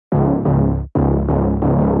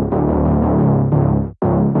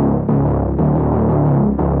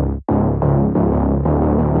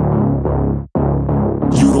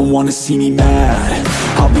don't wanna see me mad.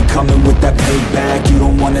 I'll be coming with that payback. You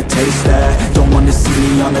don't wanna taste that, don't wanna see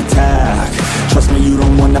me on attack. Trust me, you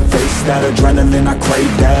don't wanna face that. Adrenaline, I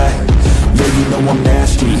crave that. Yeah, you know I'm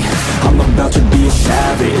nasty, I'm about to be a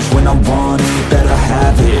savage. When I want it, better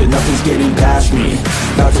have it. Nothing's getting past me,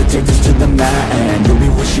 about to take this to the mat. And you'll be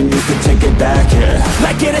wishing you could take it back, yeah.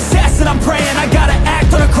 Like an assassin, I'm praying, I gotta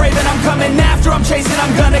act on a craving. I'm coming after, I'm chasing,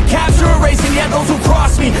 I'm gonna capture, erasing. Yeah, those who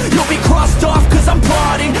cross me, you'll be crossed off, cause I'm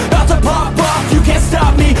plotting, about to pop off. You can't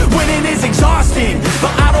stop me, winning is exhausting,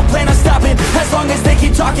 but I don't plan on stopping, as long as they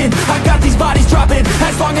keep talking. I got these bodies dropping,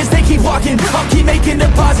 as long as they keep walking. I'll keep making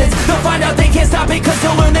deposits, they'll find out they can't stop it, cause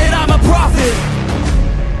they'll learn that I'm a prophet.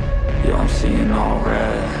 Yo, I'm seeing all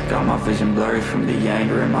red, got my vision blurry from the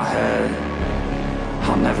anger in my head.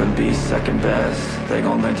 I'll never be second best, they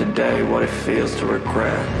gon' learn today what it feels to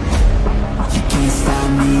regret. You can't stop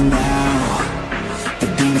me now, the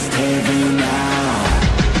demons tearing now.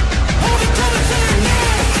 Hold it, come and say it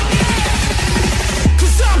now,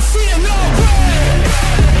 cause I'm seeing all red.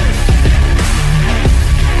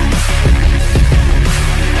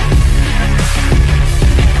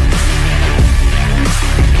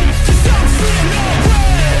 Cause I'm seeing all red.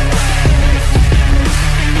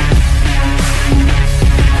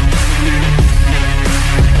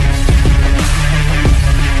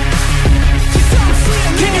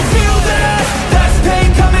 Can you feel that? That's pain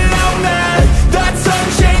coming out mad. That's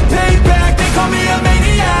unchained payback. They call me a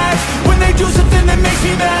maniac when they do something that makes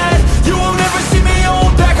me mad. You won't ever see me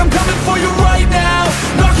hold back. I'm coming for you right now.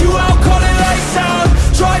 Knock you out, call it lights out.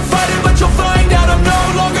 Try fighting, but you'll find out I'm no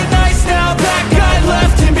longer nice now. That guy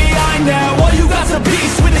left him behind now. All you got's a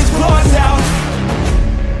beast with his claws out.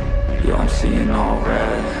 Yo, I'm seeing all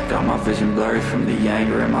red, got my vision blurry from the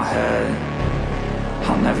anger in my head.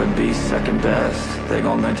 I'll never be second best, they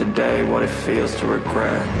gon' learn today what it feels to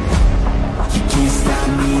regret. You can't stop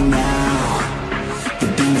me now, the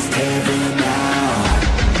demons tearing now.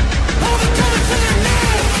 Hold it, come and say it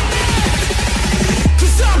now,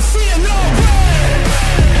 cause I'm seeing all